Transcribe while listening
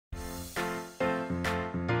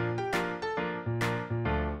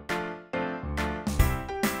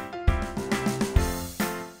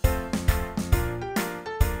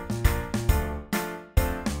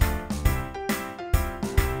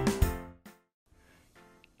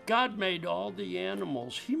God made all the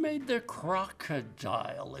animals. He made the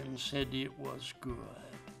crocodile and said it was good.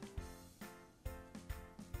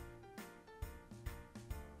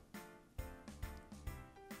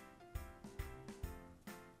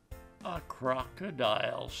 A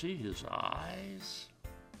crocodile, see his eyes?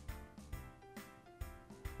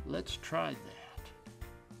 Let's try that.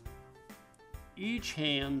 Each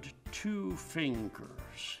hand, 2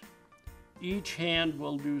 fingers. Each hand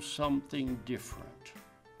will do something different.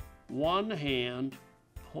 One hand,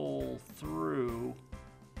 pull through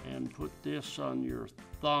and put this on your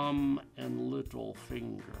thumb and little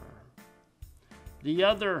finger. The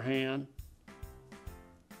other hand,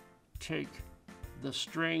 take the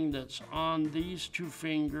string that's on these 2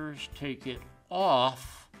 fingers, take it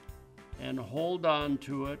off and hold on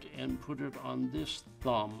to it and put it on this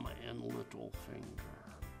thumb and little finger.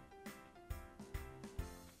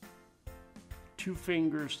 2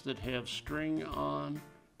 fingers that have string on,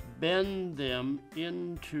 bend them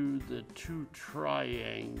into the 2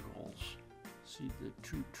 triangles. See the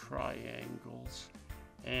 2 triangles,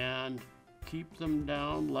 and keep them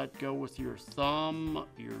down. Let go with your thumb,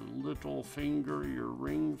 your little finger, your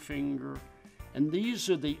ring finger. And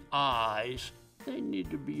these are the eyes. They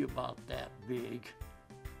need to be about that big.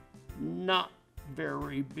 Not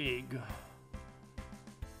very big.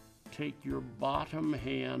 Take your bottom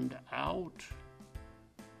hand out.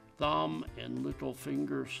 Thumb and little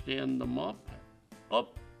finger, stand them up.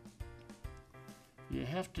 Up. You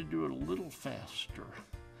have to do it a little faster.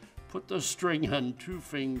 Put the string on 2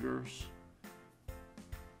 fingers.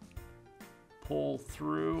 Pull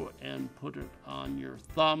through and put it on your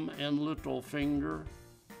thumb and little finger.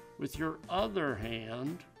 With your other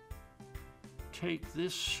hand, take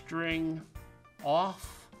this string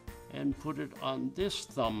off and put it on this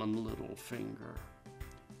thumb and little finger.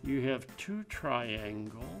 You have 2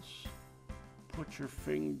 triangles. Put your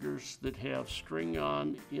fingers that have string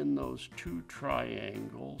on in those 2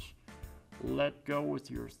 triangles. Let go with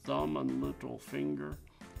your thumb and little finger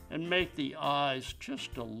and make the eyes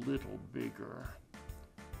just a little bigger.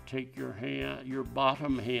 Take your hand, your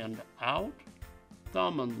bottom hand out,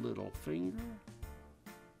 thumb and little finger,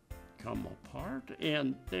 come apart,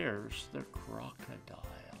 and there's the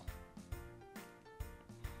crocodile.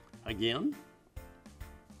 Again.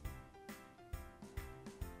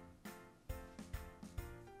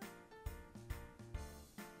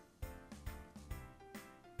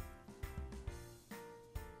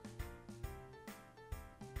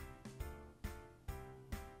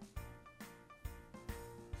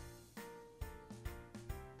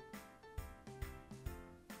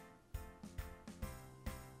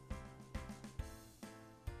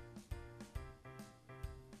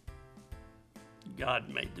 God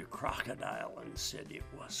made the crocodile and said it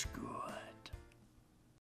was good.